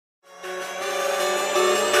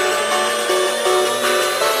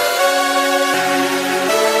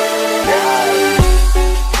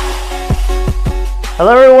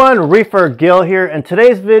Hello everyone, ReeferGil here. In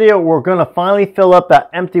today's video, we're going to finally fill up that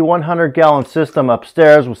empty 100-gallon system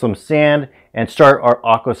upstairs with some sand and start our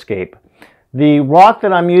aquascape. The rock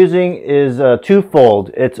that I'm using is twofold.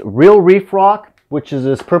 It's real reef rock, which is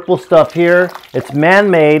this purple stuff here. It's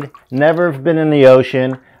man-made, never been in the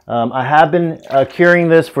ocean. I have been curing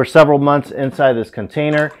this for several months inside this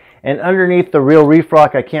container. And underneath the real reef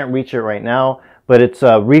rock, I can't reach it right now, but it's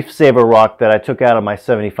a reef saver rock that I took out of my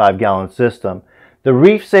 75-gallon system. The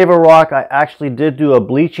Reef Saver rock, I actually did do a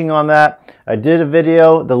bleaching on that. I did a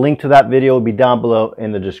video. The link to that video will be down below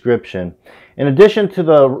in the description. In addition to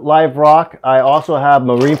the live rock, I also have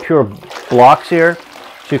marine pure blocks here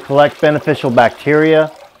to collect beneficial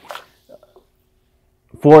bacteria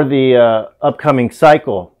for the upcoming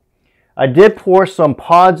cycle. I did pour some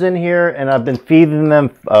pods in here and I've been feeding them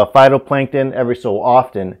phytoplankton every so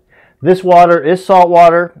often. This water is salt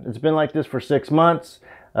water. It's been like this for 6 months.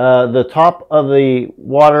 The top of the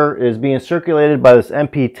water is being circulated by this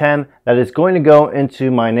MP10 that is going to go into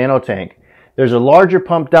my nano tank. There's a larger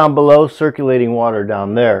pump down below circulating water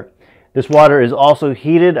down there. This water is also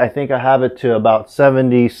heated. I think I have it to about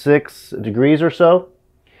 76 degrees or so.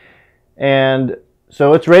 And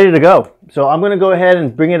so it's ready to go. So I'm going to go ahead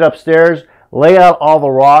and bring it upstairs, lay out all the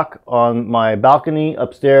rock on my balcony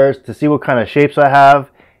upstairs to see what kind of shapes I have,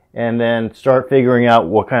 and then start figuring out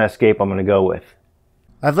what kind of scape I'm going to go with.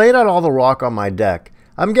 I've laid out all the rock on my deck.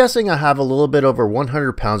 I'm guessing I have a little bit over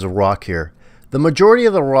 100 pounds of rock here. The majority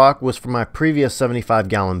of the rock was from my previous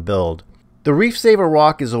 75-gallon build. The Reef Saver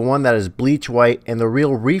rock is the one that is bleach white, and the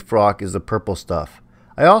real reef rock is the purple stuff.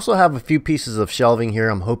 I also have a few pieces of shelving here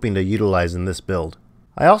I'm hoping to utilize in this build.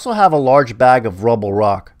 I also have a large bag of rubble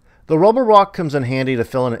rock. The rubble rock comes in handy to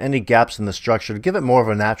fill in any gaps in the structure to give it more of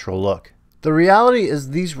a natural look. The reality is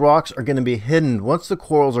these rocks are going to be hidden once the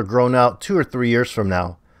corals are grown out 2 or 3 years from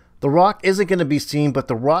now. The rock isn't going to be seen, but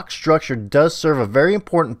the rock structure does serve a very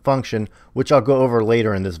important function, which I'll go over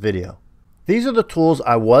later in this video. These are the tools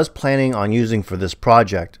I was planning on using for this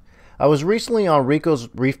project. I was recently on Rico's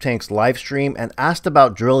Reef Tanks live stream and asked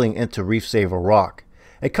about drilling into Reef Saver rock.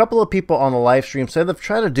 A couple of people on the live stream said they've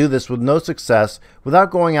tried to do this with no success without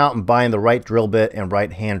going out and buying the right drill bit and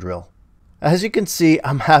right hand drill. As you can see,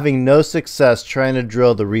 I'm having no success trying to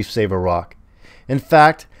drill the Reef Saver rock. In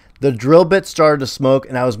fact, the drill bit started to smoke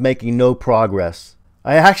and I was making no progress.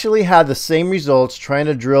 I actually had the same results trying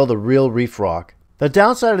to drill the real reef rock. The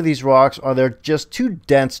downside of these rocks are they're just too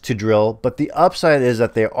dense to drill, but the upside is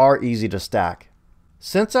that they are easy to stack.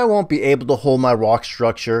 Since I won't be able to hold my rock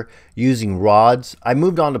structure using rods, I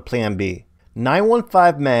moved on to plan B.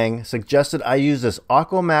 915 Mang suggested I use this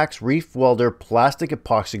Aquamax Reef Welder plastic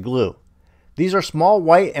epoxy glue. These are small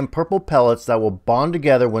white and purple pellets that will bond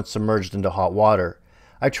together when submerged into hot water.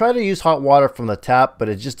 I tried to use hot water from the tap, but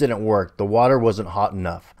it just didn't work. The water wasn't hot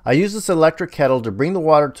enough. I used this electric kettle to bring the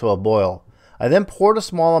water to a boil. I then poured a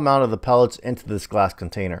small amount of the pellets into this glass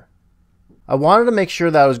container. I wanted to make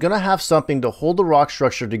sure that I was going to have something to hold the rock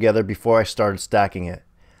structure together before I started stacking it.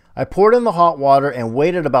 I poured in the hot water and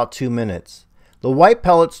waited about 2 minutes. The white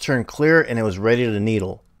pellets turned clear and it was ready to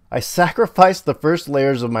needle. I sacrificed the first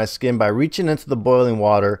layers of my skin by reaching into the boiling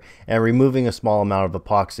water and removing a small amount of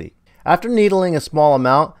epoxy. After needling a small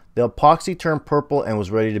amount, the epoxy turned purple and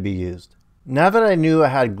was ready to be used. Now that I knew I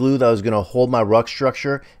had glue that was going to hold my rock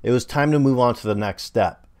structure, it was time to move on to the next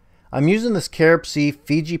step. I'm using this Carib Sea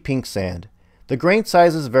Fiji pink sand. The grain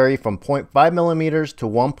sizes vary from 0.5 millimeters to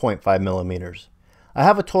 1.5 millimeters. I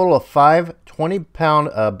have a total of 5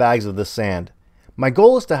 20-pound bags of this sand. My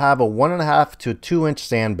goal is to have a 1.5 to 2 inch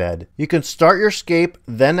sand bed. You can start your scape,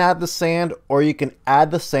 then add the sand, or you can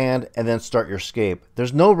add the sand and then start your scape.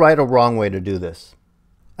 There's no right or wrong way to do this.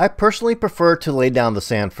 I personally prefer to lay down the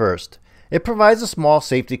sand first. It provides a small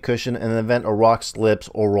safety cushion in the event a rock slips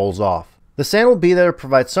or rolls off. The sand will be there to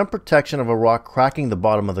provide some protection of a rock cracking the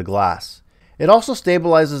bottom of the glass. It also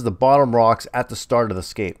stabilizes the bottom rocks at the start of the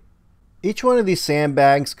scape. Each one of these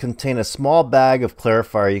sandbags contain a small bag of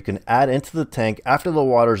clarifier you can add into the tank after the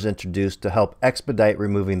water is introduced to help expedite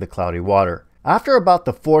removing the cloudy water. After about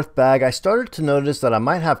the 4th bag, I started to notice that I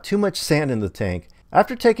might have too much sand in the tank.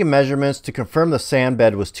 After taking measurements to confirm the sand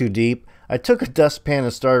bed was too deep, I took a dustpan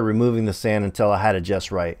and started removing the sand until I had it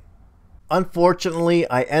just right. Unfortunately,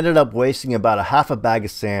 I ended up wasting about a half a bag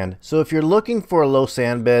of sand, so if you're looking for a low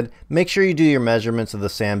sand bed, make sure you do your measurements of the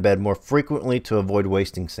sand bed more frequently to avoid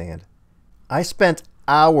wasting sand. I spent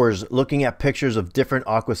hours looking at pictures of different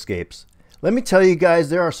aquascapes. Let me tell you guys,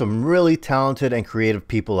 there are some really talented and creative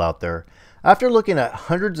people out there. After looking at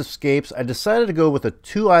hundreds of scapes, I decided to go with a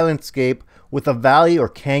 2-island scape with a valley or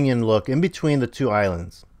canyon look in between the 2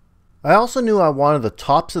 islands. I also knew I wanted the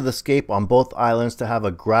tops of the scape on both islands to have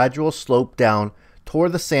a gradual slope down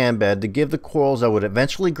toward the sand bed to give the corals that would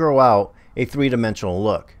eventually grow out a three-dimensional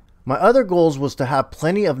look. My other goals was to have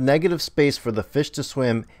plenty of negative space for the fish to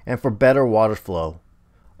swim and for better water flow.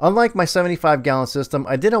 Unlike my 75-gallon system,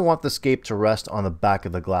 I didn't want the scape to rest on the back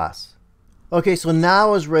of the glass. Okay, so now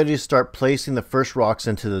I was ready to start placing the first rocks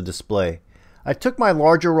into the display. I took my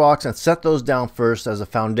larger rocks and set those down first as a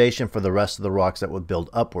foundation for the rest of the rocks that would build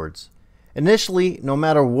upwards. Initially, no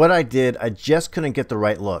matter what I did, I just couldn't get the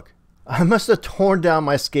right look. I must have torn down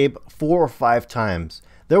my scape 4 or 5 times.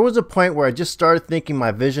 There was a point where I just started thinking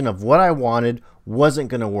my vision of what I wanted wasn't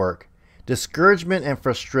going to work. Discouragement and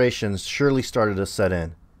frustration surely started to set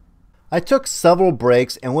in. I took several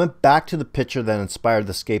breaks and went back to the picture that inspired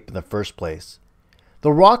the scape in the first place.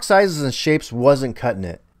 The rock sizes and shapes wasn't cutting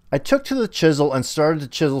it. I took to the chisel and started to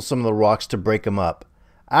chisel some of the rocks to break them up.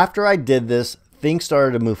 After I did this, things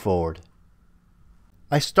started to move forward.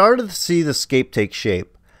 I started to see the scape take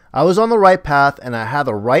shape. I was on the right path and I had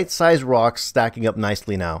the right size rocks stacking up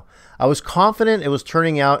nicely now. I was confident it was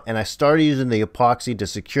turning out and I started using the epoxy to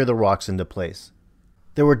secure the rocks into place.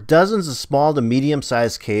 There were dozens of small to medium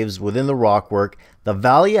sized caves within the rockwork. The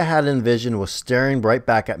valley I had envisioned was staring right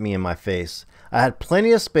back at me in my face. I had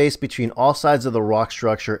plenty of space between all sides of the rock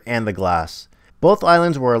structure and the glass. Both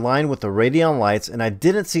islands were aligned with the radion lights and I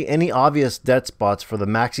didn't see any obvious dead spots for the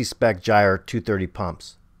maxi spec gyre 230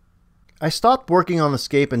 pumps. I stopped working on the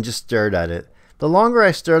scape and just stared at it. The longer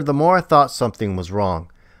I stared, the more I thought something was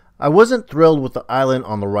wrong. I wasn't thrilled with the island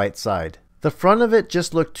on the right side. The front of it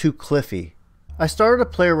just looked too cliffy. I started to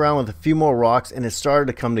play around with a few more rocks and it started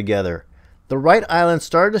to come together. The right island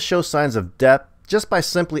started to show signs of depth just by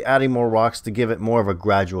simply adding more rocks to give it more of a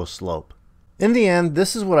gradual slope. In the end,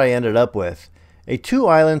 this is what I ended up with. A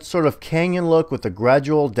 2-island sort of canyon look with a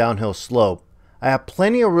gradual downhill slope. I have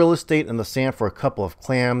plenty of real estate in the sand for a couple of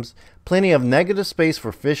clams, plenty of negative space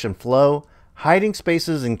for fish and flow, hiding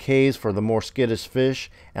spaces in caves for the more skittish fish,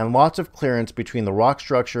 and lots of clearance between the rock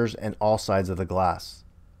structures and all sides of the glass.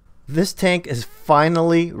 This tank is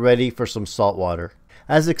finally ready for some salt water.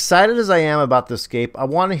 As excited as I am about this scape, I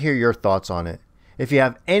want to hear your thoughts on it. If you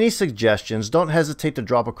have any suggestions, don't hesitate to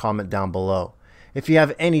drop a comment down below. If you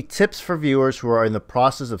have any tips for viewers who are in the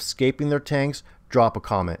process of scaping their tanks, drop a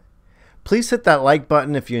comment. Please hit that like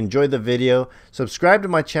button if you enjoyed the video, subscribe to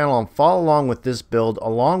my channel and follow along with this build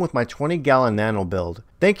along with my 20-gallon nano build.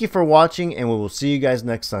 Thank you for watching and we will see you guys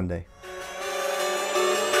next Sunday.